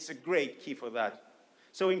 it's a great key for that.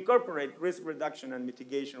 So incorporate risk reduction and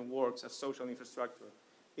mitigation works as social infrastructure.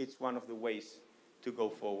 It's one of the ways to go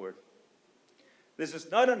forward. This is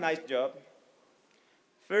not a nice job.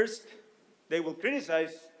 First, they will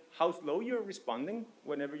criticize how slow you're responding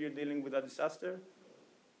whenever you're dealing with a disaster.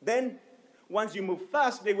 Then, once you move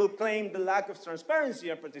fast, they will claim the lack of transparency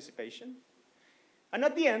and participation. And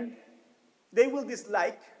at the end, they will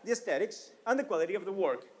dislike the aesthetics and the quality of the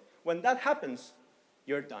work. When that happens,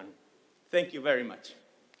 you're done. Thank you very much.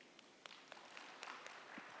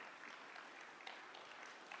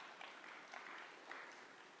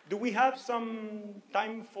 Do we have some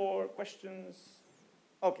time for questions?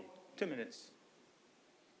 Okay, 2 minutes.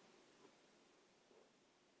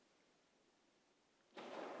 It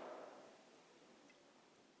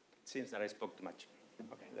seems that I spoke too much.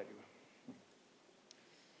 Okay, there you go.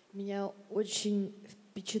 Меня очень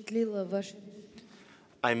впечатлило ваше...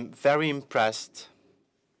 I'm very impressed.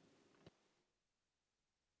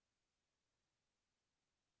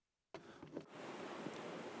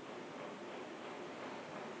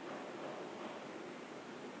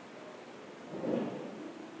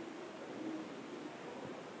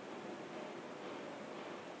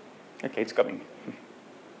 Okay, it's coming.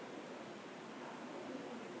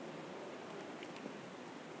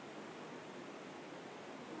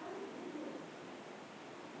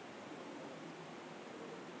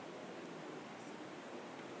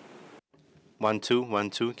 One,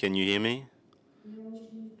 two. Can you hear me?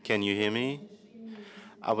 Can you hear me?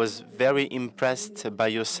 I was very impressed by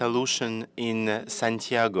your solution in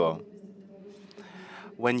Santiago.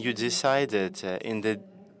 When you decided in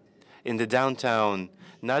the downtown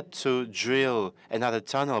not to drill another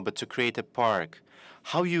tunnel but to create a park,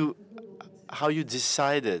 how you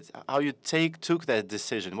decided, how you took that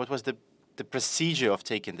decision? What was the procedure of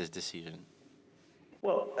taking this decision?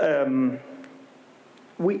 Well,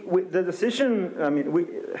 the decision, I mean,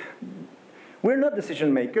 we're not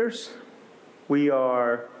decision makers. We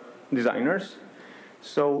are designers.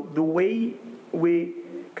 So the way we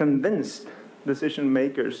convinced decision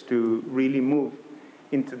makers to really move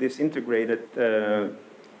into this integrated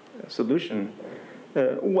solution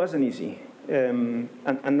wasn't easy. And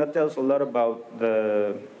that tells a lot about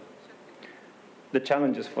the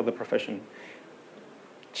challenges for the profession.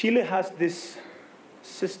 Chile has this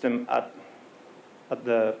system at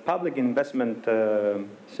the public investment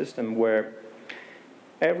system where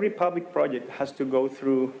every public project has to go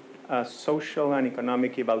through a social and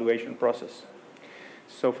economic evaluation process.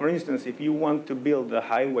 So for instance, if you want to build a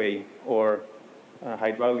highway or a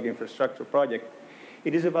hydraulic infrastructure project,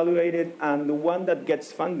 it is evaluated, and the one that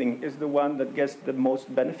gets funding is the one that gets the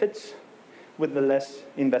most benefits with the less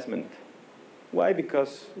investment. Why?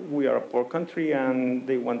 Because we are a poor country and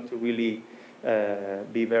they want to really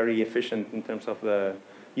be very efficient in terms of the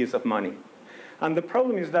use of money. And the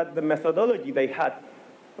problem is that the methodology they had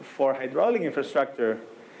for hydraulic infrastructure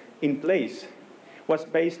in place was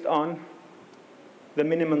based on the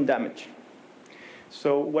minimum damage.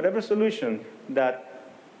 So whatever solution that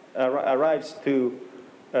arrives to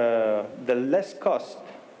the less cost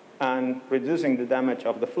and reducing the damage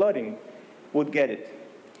of the flooding would get it.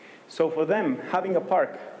 So for them, having a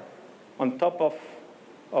park on top of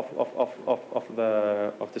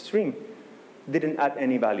the stream didn't add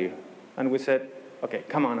any value. And we said, okay,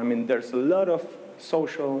 come on, I mean, there's a lot of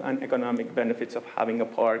social and economic benefits of having a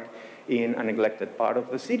park in a neglected part of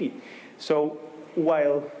the city. So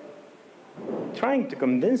while trying to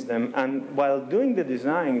convince them and while doing the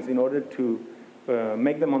designs in order to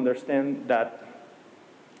make them understand that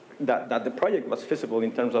the project was feasible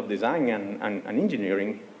in terms of design and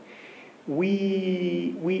engineering,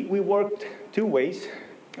 we worked two ways.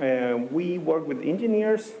 We worked with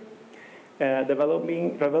engineers,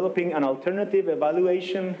 developing an alternative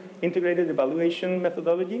evaluation, integrated evaluation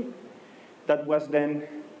methodology that was then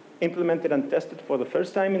implemented and tested for the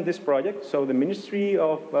first time in this project. So the Ministry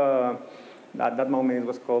of, at that moment it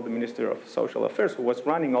was called the Ministry of Social Affairs, who was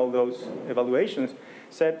running all those evaluations,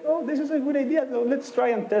 said, oh, this is a good idea. So let's try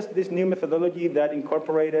and test this new methodology that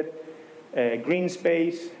incorporated green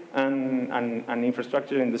space and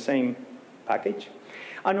infrastructure in the same package.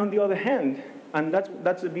 And on the other hand, and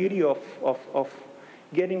that's the beauty of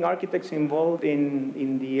getting architects involved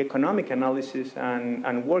in the economic analysis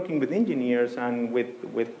and working with engineers and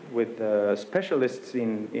with specialists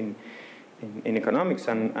in economics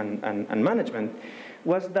and management,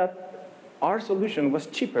 was that our solution was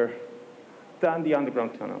cheaper than the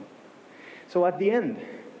underground tunnel. So at the end,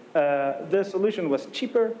 the solution was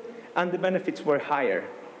cheaper and the benefits were higher.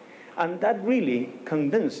 And that really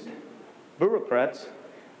convinced bureaucrats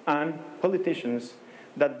and politicians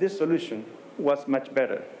that this solution was much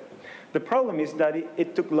better. The problem is that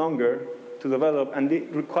it took longer to develop and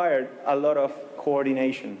it required a lot of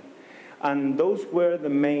coordination. And those were the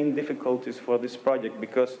main difficulties for this project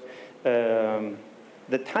because the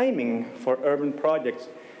timing for urban projects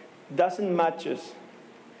doesn't match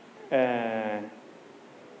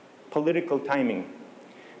political timing.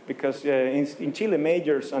 Because in Chile,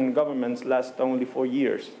 majors and governments last only 4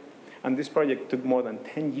 years. And this project took more than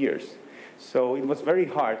 10 years. So it was very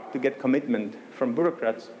hard to get commitment from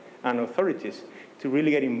bureaucrats and authorities to really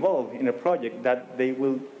get involved in a project that they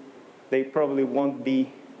probably won't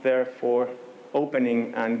be there for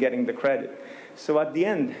opening and getting the credit. So at the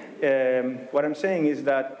end, what I'm saying is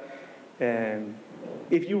that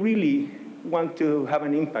if you really want to have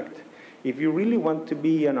an impact, if you really want to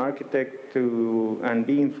be an architect and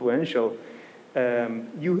be influential,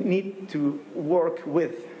 you need to work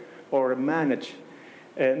with or manage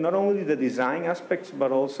not only the design aspects,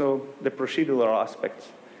 but also the procedural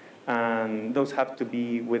aspects. And those have to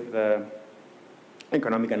be with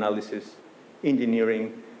economic analysis,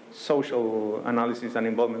 engineering, social analysis and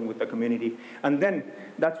involvement with the community. And then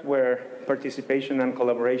that's where participation and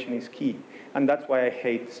collaboration is key. And that's why I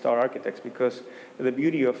hate star architects, because the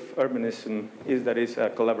beauty of urbanism is that it's a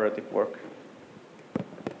collaborative work.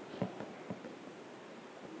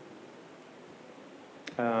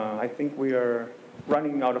 I think we are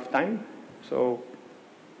running out of time. So,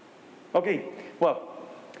 okay, well,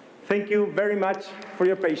 thank you very much for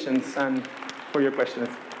your patience and for your questions.